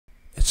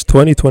It's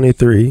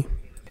 2023,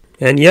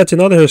 and yet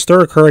another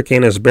historic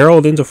hurricane has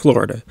barreled into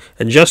Florida,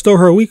 and just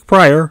over a week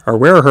prior, a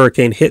rare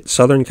hurricane hit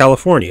Southern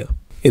California.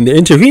 In the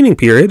intervening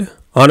period,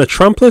 on a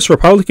Trumpless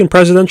Republican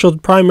presidential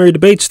primary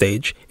debate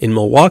stage in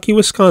Milwaukee,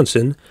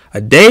 Wisconsin,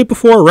 a day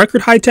before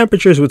record-high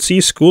temperatures would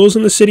see schools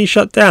in the city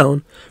shut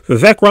down,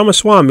 Vivek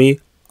Ramaswamy,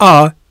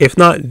 if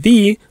not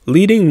the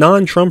leading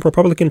non-Trump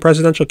Republican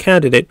presidential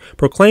candidate,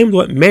 proclaimed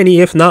what many,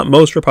 if not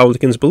most,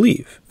 Republicans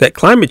believe, that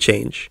climate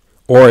change,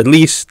 or at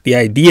least the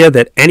idea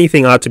that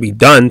anything ought to be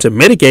done to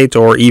mitigate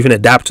or even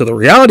adapt to the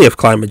reality of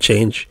climate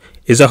change,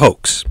 is a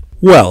hoax.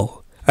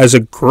 Well, as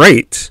a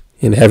great,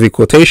 in heavy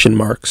quotation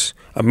marks,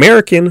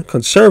 American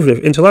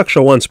conservative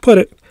intellectual once put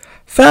it,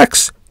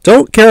 facts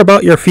don't care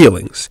about your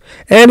feelings,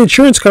 and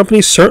insurance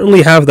companies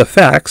certainly have the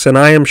facts, and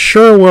I am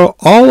sure we're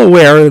all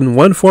aware in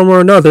one form or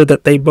another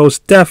that they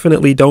most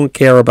definitely don't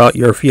care about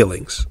your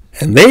feelings.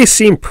 And they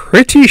seem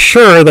pretty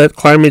sure that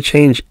climate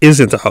change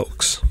isn't a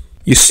hoax.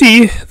 You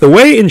see, the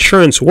way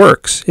insurance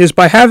works is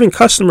by having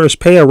customers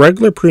pay a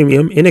regular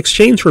premium in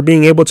exchange for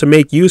being able to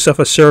make use of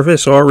a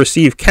service or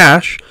receive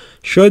cash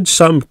should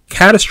some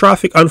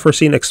catastrophic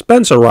unforeseen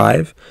expense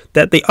arrive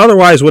that they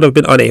otherwise would have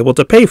been unable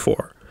to pay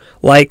for.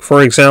 Like,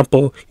 for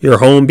example, your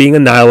home being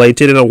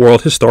annihilated in a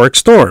world historic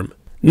storm.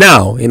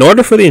 Now, in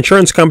order for the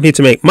insurance company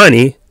to make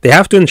money, they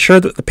have to ensure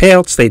that the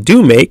payouts they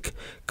do make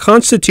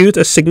constitute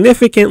a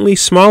significantly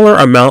smaller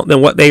amount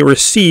than what they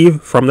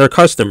receive from their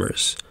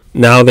customers.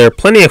 Now, there are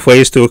plenty of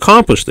ways to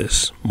accomplish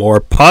this. More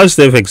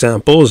positive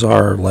examples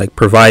are like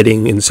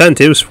providing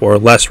incentives for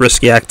less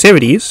risky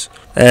activities,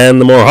 and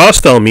the more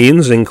hostile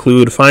means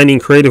include finding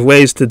creative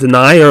ways to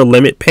deny or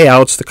limit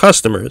payouts to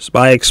customers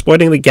by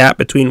exploiting the gap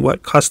between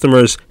what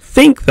customers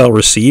think they'll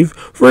receive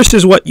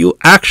versus what you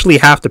actually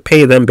have to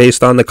pay them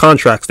based on the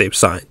contracts they've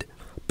signed.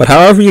 But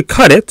however you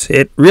cut it,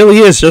 it really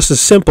is just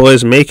as simple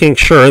as making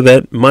sure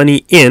that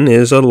money in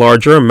is a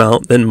larger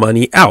amount than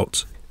money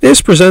out. This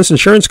presents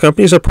insurance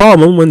companies a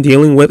problem when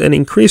dealing with an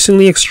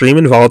increasingly extreme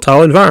and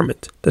volatile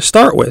environment. To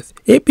start with,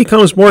 it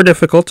becomes more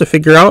difficult to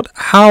figure out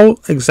how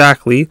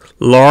exactly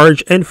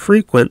large and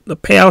frequent the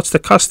payouts to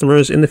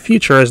customers in the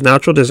future as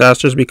natural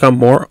disasters become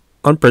more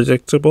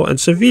unpredictable and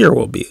severe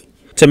will be.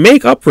 To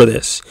make up for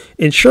this,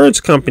 insurance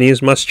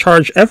companies must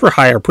charge ever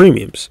higher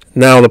premiums.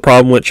 Now, the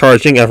problem with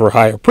charging ever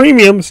higher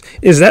premiums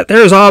is that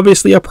there's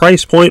obviously a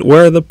price point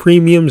where the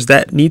premiums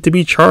that need to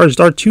be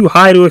charged are too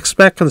high to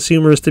expect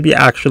consumers to be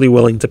actually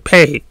willing to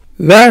pay.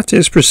 That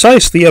is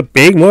precisely a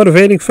big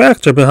motivating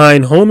factor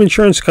behind home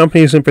insurance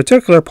companies in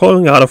particular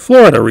pulling out of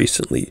Florida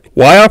recently.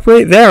 Why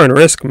operate there and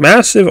risk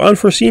massive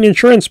unforeseen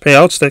insurance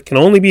payouts that can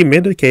only be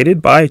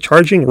mitigated by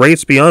charging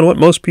rates beyond what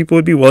most people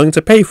would be willing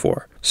to pay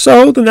for?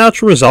 So the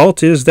natural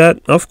result is that,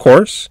 of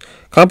course,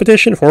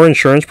 competition for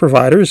insurance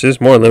providers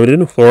is more limited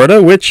in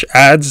Florida, which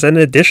adds an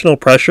additional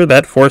pressure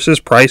that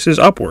forces prices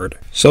upward.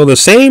 So the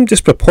same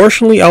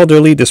disproportionately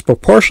elderly,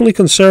 disproportionately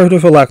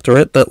conservative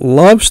electorate that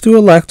loves to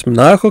elect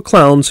maniacal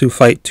clowns who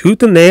fight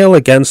tooth and nail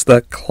against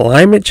the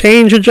climate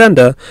change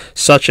agenda,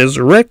 such as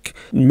Rick,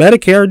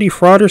 Medicare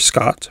defrauder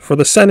Scott for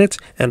the Senate,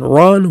 and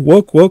Ron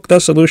woke the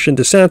solution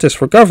DeSantis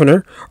for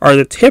governor, are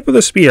the tip of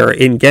the spear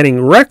in getting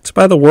wrecked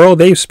by the world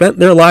they've spent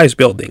their lives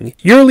building,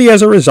 yearly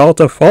as a result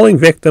of falling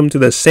victim to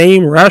the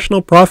same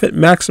rational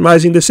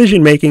profit-maximizing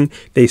decision-making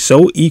they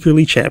so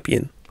eagerly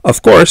champion.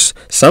 Of course,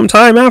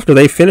 sometime after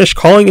they finish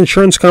calling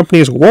insurance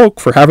companies woke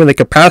for having the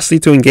capacity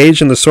to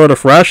engage in the sort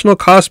of rational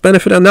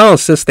cost-benefit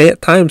analysis they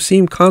at times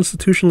seem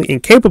constitutionally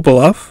incapable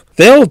of,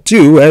 they'll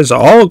do as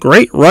all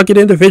great rugged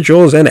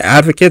individuals and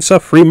advocates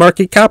of free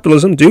market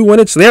capitalism do when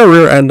it's their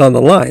rear end on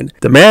the line,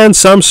 demand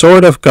some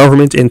sort of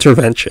government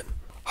intervention.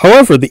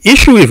 However, the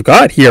issue we've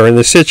got here in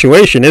this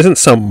situation isn't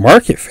some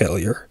market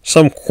failure,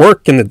 some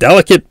quirk in the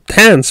delicate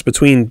dance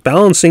between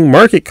balancing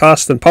market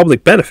cost and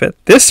public benefit.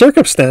 This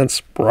circumstance,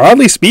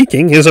 broadly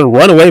speaking, is a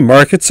runaway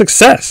market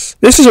success.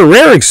 This is a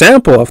rare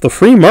example of the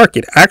free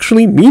market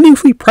actually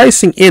meaningfully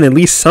pricing in at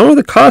least some of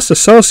the costs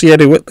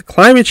associated with the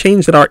climate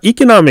change that our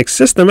economic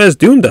system has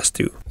doomed us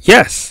to.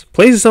 Yes,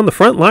 places on the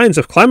front lines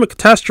of climate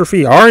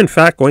catastrophe are in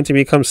fact going to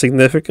become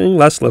significantly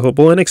less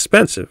livable and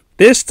expensive.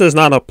 This does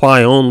not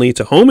apply only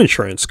to home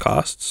insurance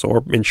costs,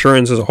 or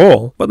insurance as a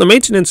whole, but the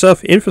maintenance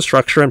of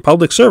infrastructure and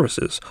public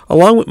services,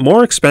 along with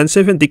more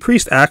expensive and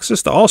decreased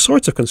access to all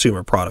sorts of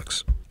consumer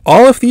products.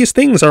 All of these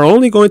things are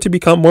only going to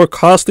become more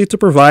costly to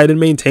provide and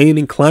maintain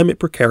in climate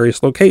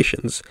precarious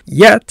locations.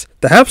 Yet,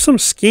 to have some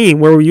scheme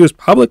where we use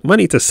public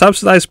money to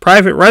subsidize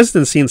private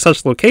residency in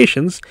such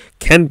locations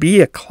can be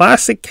a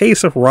classic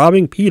case of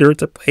robbing Peter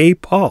to pay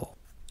Paul.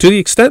 To the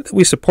extent that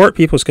we support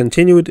people's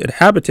continued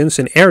inhabitance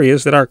in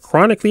areas that are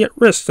chronically at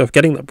risk of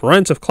getting the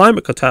brunt of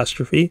climate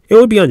catastrophe, it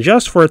would be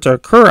unjust for it to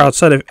occur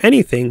outside of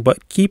anything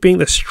but keeping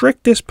the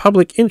strictest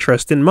public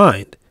interest in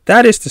mind.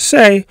 That is to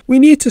say, we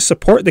need to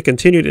support the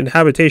continued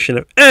inhabitation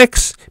of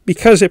X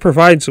because it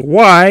provides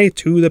Y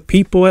to the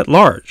people at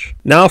large.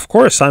 Now, of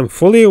course, I'm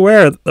fully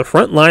aware that the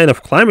front line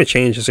of climate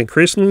change is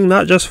increasingly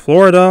not just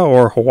Florida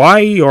or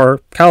Hawaii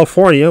or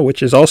California,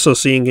 which is also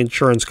seeing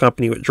insurance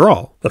company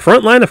withdrawal. The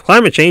front line of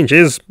climate change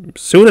is,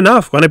 soon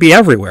enough, going to be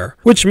everywhere,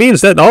 which means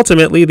that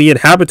ultimately the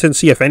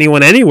inhabitancy of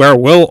anyone anywhere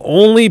will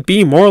only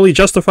be morally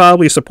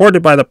justifiably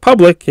supported by the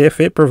public if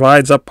it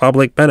provides a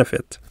public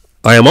benefit.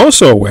 I am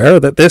also aware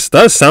that this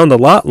does sound a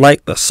lot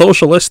like the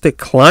socialistic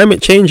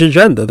climate change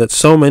agenda that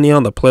so many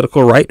on the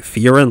political right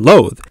fear and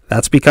loathe.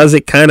 That's because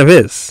it kind of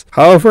is.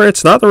 However,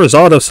 it's not the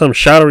result of some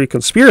shadowy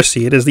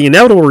conspiracy. It is the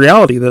inevitable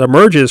reality that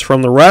emerges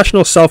from the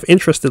rational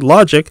self-interested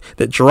logic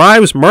that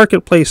drives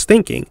marketplace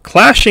thinking,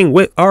 clashing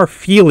with our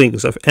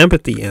feelings of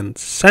empathy and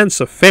sense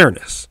of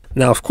fairness.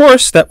 Now, of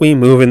course, that we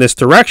move in this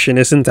direction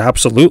isn't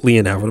absolutely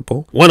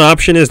inevitable. One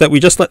option is that we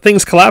just let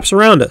things collapse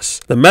around us,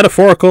 the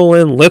metaphorical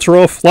and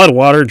literal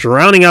floodwater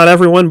drowning out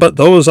everyone but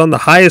those on the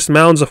highest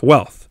mounds of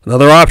wealth.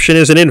 Another option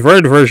is an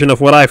inverted version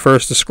of what I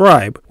first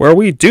described, where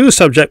we do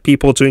subject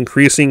people to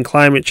increasing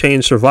climate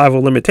change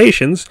survival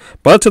limitations,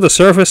 but to the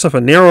service of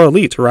a narrow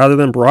elite rather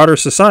than broader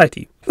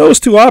society. Those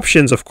two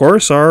options, of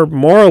course, are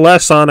more or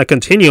less on a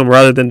continuum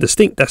rather than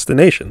distinct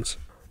destinations.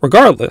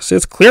 Regardless,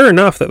 it's clear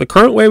enough that the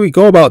current way we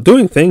go about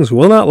doing things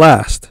will not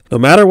last. No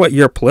matter what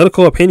your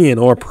political opinion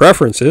or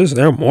preference is,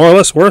 they're more or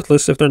less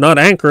worthless if they're not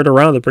anchored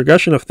around the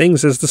progression of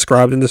things as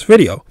described in this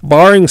video,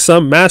 barring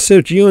some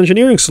massive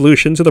geoengineering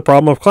solution to the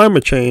problem of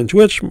climate change,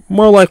 which,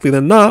 more likely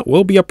than not,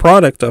 will be a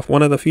product of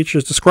one of the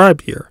features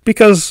described here.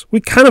 Because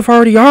we kind of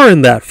already are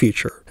in that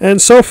future,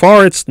 and so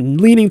far it's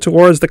leaning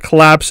towards the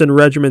collapse and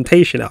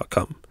regimentation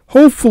outcome.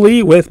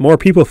 Hopefully, with more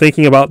people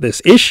thinking about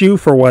this issue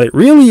for what it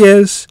really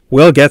is,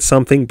 we'll get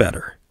something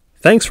better.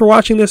 Thanks for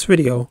watching this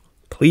video.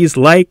 Please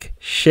like,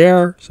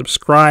 share,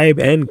 subscribe,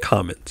 and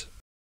comment.